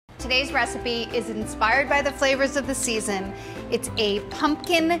today's recipe is inspired by the flavors of the season. It's a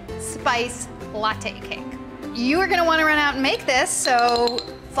pumpkin spice latte cake. You are gonna wanna run out and make this, so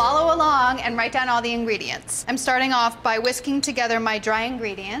follow along and write down all the ingredients. I'm starting off by whisking together my dry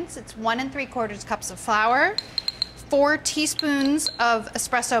ingredients. It's 1 3/4 cups of flour, 4 teaspoons of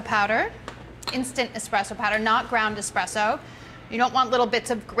espresso powder, instant espresso powder, not ground espresso. You don't want little bits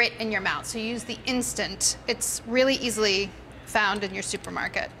of grit in your mouth, so use the instant. It's really easily found in your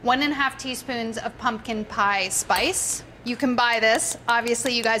supermarket. 1 1/2 teaspoons of pumpkin pie spice. You can buy this,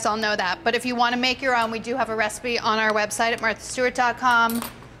 obviously you guys all know that, but if you want to make your own, we do have a recipe on our website at marthastewart.com.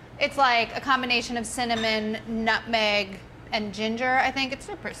 It's like a combination of cinnamon, nutmeg, and ginger, I think. It's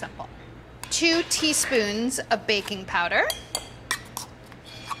super simple. 2 teaspoons of baking powder,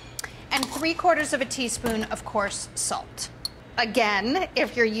 and 3/4 teaspoon of coarse salt. Again,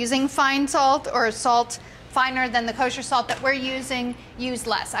 if you're using fine salt or salt finer than the kosher salt that we're using, use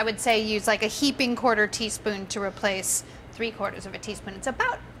less. I would say use like a heaping 1/4 teaspoon to replace 3/4 teaspoon. It's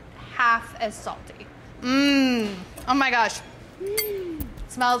about half as salty. Oh my gosh.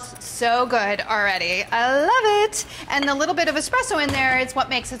 Smells so good already. I love it. And the little bit of espresso in there is what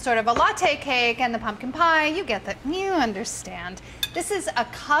makes it sort of a latte cake, and the pumpkin pie, you get that, you understand. This is a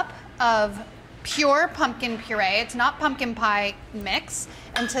cup of pure pumpkin puree. It's not pumpkin pie mix.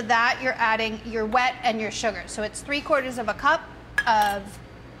 And to that, you're adding your wet and your sugar. So it's 3/4 cup of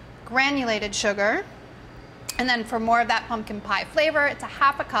granulated sugar. And then for more of that pumpkin pie flavor, it's a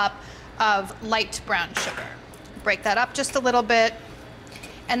 1/2 cup of light brown sugar. Break that up just a little bit.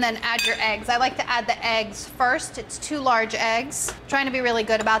 And then add your eggs. I like to add the eggs first. It's 2 large eggs. I'm trying to be really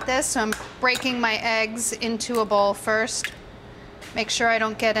good about this, so I'm breaking my eggs into a bowl first. Make sure I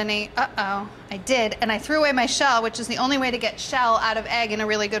don't get any, uh-oh, I did, and I threw away my shell, which is the only way to get shell out of egg in a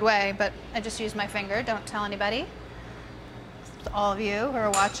really good way, but I just used my finger, don't tell anybody. All of you who are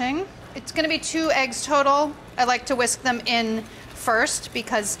watching. It's gonna be 2 eggs total. I like to whisk them in first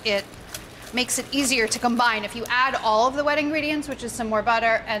because it makes it easier to combine. If you add all of the wet ingredients, which is some more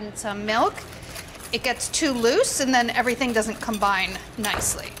butter and some milk, it gets too loose and then everything doesn't combine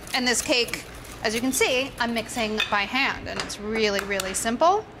nicely. And this cake, as you can see, I'm mixing by hand, and it's really, really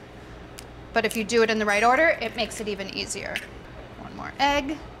simple. But if you do it in the right order, it makes it even easier. 1 more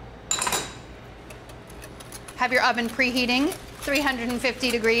egg. Have your oven preheating,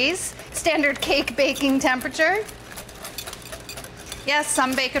 350 degrees, standard cake baking temperature. Yes,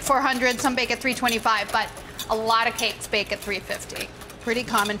 some bake at 400, some bake at 325, but a lot of cakes bake at 350. Pretty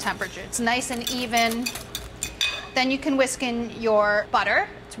common temperature. It's nice and even. Then you can whisk in your butter.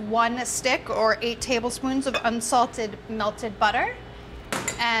 It's 1 stick or 8 tablespoons of unsalted melted butter,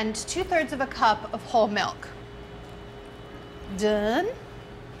 and 2/3 cup of whole milk. Done.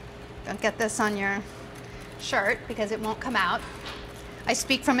 Don't get this on your shirt because it won't come out. I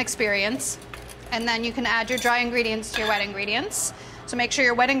speak from experience. And then you can add your dry ingredients to your wet ingredients. So make sure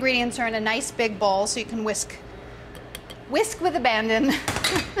your wet ingredients are in a nice big bowl so you can whisk with abandon.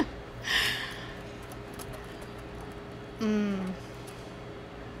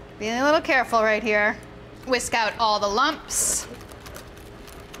 Being a little careful right here. Whisk out all the lumps.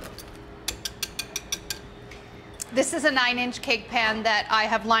 This is a 9-inch cake pan that I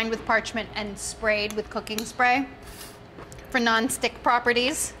have lined with parchment and sprayed with cooking spray for non-stick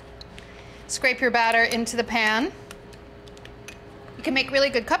properties. Scrape your batter into the pan. You can make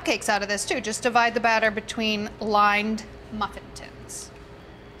really good cupcakes out of this too. Just divide the batter between lined muffin tins.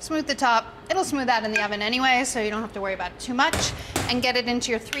 Smooth the top. It'll smooth out in the oven anyway, so you don't have to worry about it too much. And get it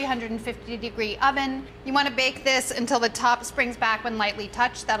into your 350-degree oven. You want to bake this until the top springs back when lightly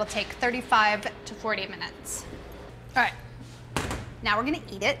touched. That'll take 35 to 40 minutes. All right. Now we're gonna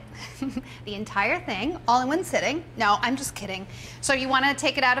eat it, the entire thing, all in one sitting. No, I'm just kidding. So you wanna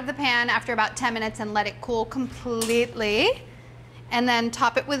take it out of the pan after about 10 minutes and let it cool completely. And then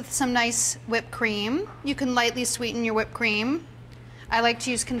top it with some nice whipped cream. You can lightly sweeten your whipped cream. I like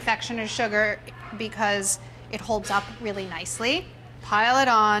to use confectioner's sugar because it holds up really nicely. Pile it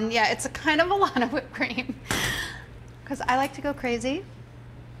on. Yeah, it's a kind of a lot of whipped cream because I like to go crazy.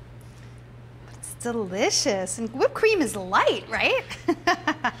 Delicious. And whipped cream is light, right?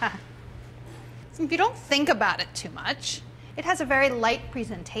 So if you don't think about it too much, it has a very light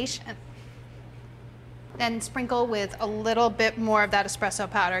presentation. Then sprinkle with a little bit more of that espresso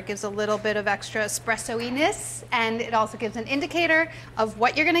powder. It gives a little bit of extra espresso-iness, and it also gives an indicator of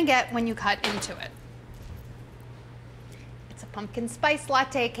what you're gonna get when you cut into it. It's a pumpkin spice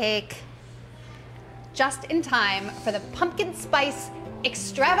latte cake, just in time for the pumpkin spice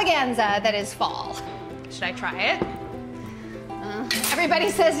extravaganza that is fall. Should I try it? Everybody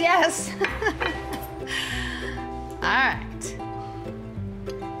says yes. All right.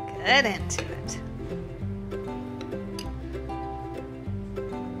 get into it.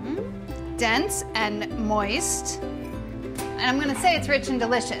 Dense and moist. And I'm gonna say it's rich and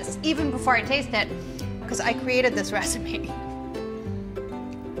delicious, even before I taste it, because I created this recipe.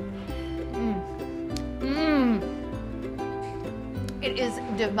 It is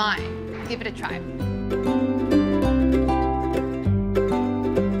divine. Give it a try.